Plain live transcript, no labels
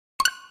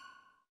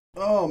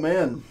Oh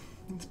man,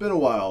 it's been a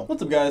while.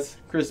 What's up guys?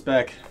 Chris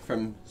back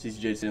from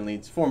CCJ Sand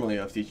Leads, formerly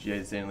of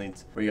CCJ Sand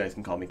Leads, where you guys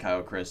can call me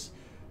KaioKris.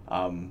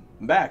 I'm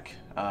back.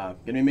 Gonna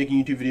be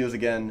making YouTube videos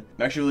again.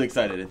 I'm actually really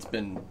excited. It's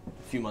been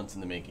a few months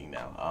in the making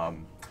now.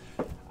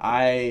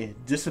 I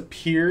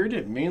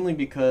disappeared mainly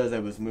because I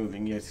was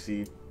moving. You guys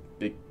see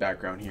big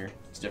background here.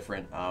 It's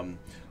different.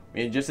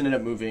 We just ended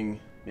up moving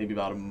maybe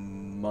about a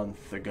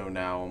month ago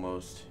now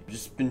almost.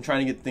 Just been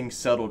trying to get things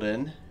settled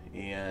in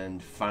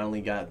and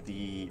finally got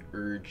the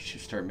urge to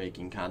start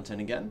making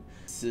content again.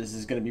 This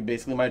is going to be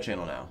basically my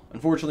channel now.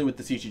 Unfortunately with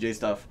the CCJ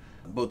stuff,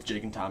 both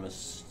Jake and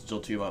Thomas,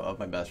 still two of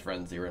my best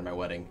friends, they were in my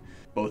wedding.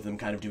 Both of them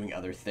kind of doing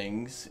other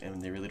things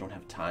and they really don't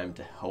have time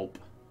to help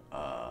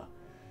kind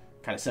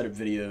of set up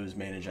videos,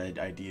 manage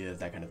ideas,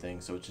 that kind of thing.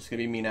 So it's just going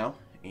to be me now,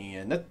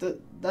 and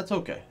that's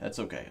okay. That's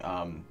okay.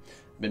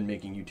 Been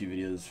making YouTube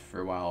videos for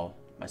a while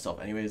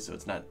myself anyways, so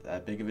it's not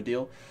that big of a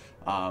deal.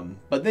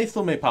 But they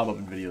still may pop up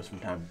in videos from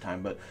time to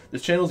time. But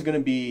this channel is going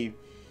to be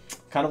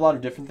kind of a lot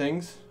of different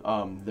things.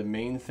 The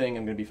main thing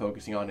I'm going to be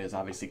focusing on is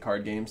obviously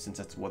card games, since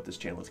that's what this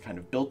channel is kind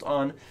of built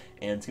on,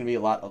 and it's going to be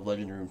a lot of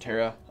Legend of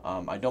Runeterra.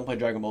 I don't play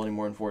Dragon Ball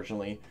anymore,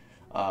 unfortunately.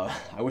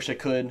 I wish I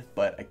could,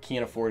 but I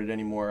can't afford it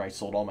anymore. I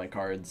sold all my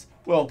cards,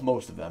 well,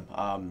 most of them,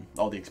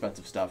 all the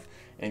expensive stuff,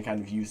 and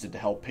kind of used it to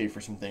help pay for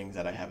some things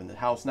that I have in the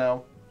house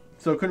now.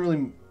 So I couldn't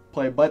really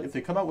play, but if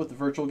they come out with the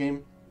virtual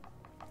game,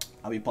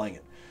 I'll be playing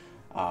it.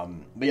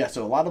 But yeah,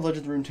 so a lot of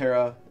Legends of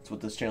Runeterra. It's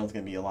what this channel is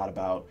going to be a lot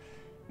about.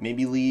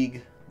 Maybe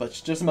League, but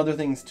just some other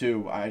things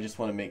too. I just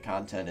want to make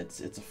content. It's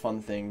a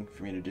fun thing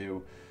for me to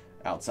do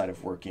outside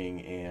of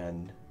working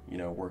and, you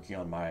know, working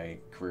on my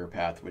career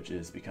path, which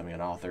is becoming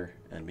an author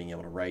and being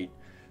able to write.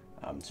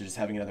 So just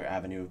having another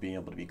avenue of being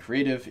able to be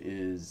creative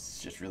is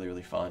just really,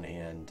 really fun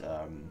and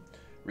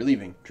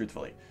relieving,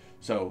 truthfully.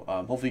 So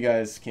hopefully you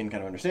guys can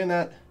kind of understand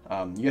that.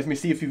 You guys may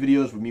see a few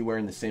videos with me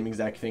wearing the same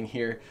exact thing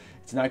here.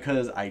 It's not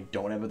because I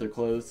don't have other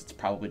clothes. It's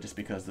probably just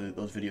because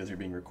those videos are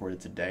being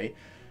recorded today.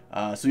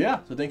 So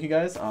yeah, so thank you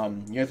guys.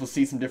 You guys will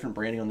see some different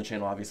branding on the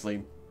channel,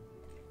 obviously.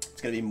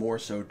 It's going to be more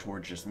so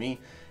towards just me.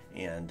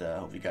 And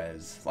hope you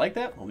guys like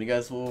that. Hope you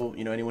guys will,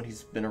 you know, anyone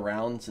who's been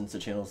around since the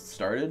channel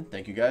started,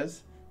 thank you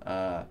guys.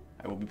 I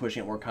will be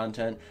pushing out more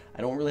content.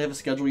 I don't really have a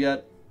schedule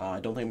yet. I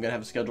don't think I'm going to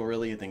have a schedule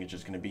really. I think it's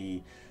just going to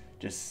be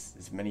just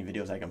as many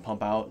videos I can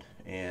pump out,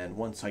 and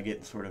once I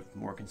get sort of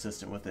more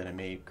consistent with it, I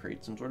may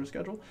create some sort of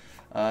schedule,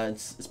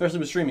 especially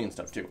with streaming and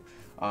stuff too.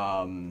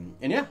 And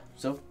yeah,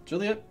 so that's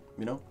really it,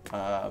 you know.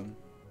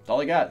 That's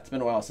all I got. It's been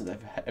a while since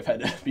I've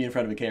had to be in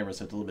front of a camera,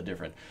 so it's a little bit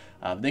different.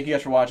 Thank you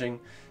guys for watching,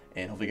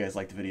 and hopefully you guys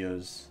like the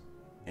videos,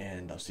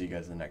 and I'll see you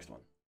guys in the next one.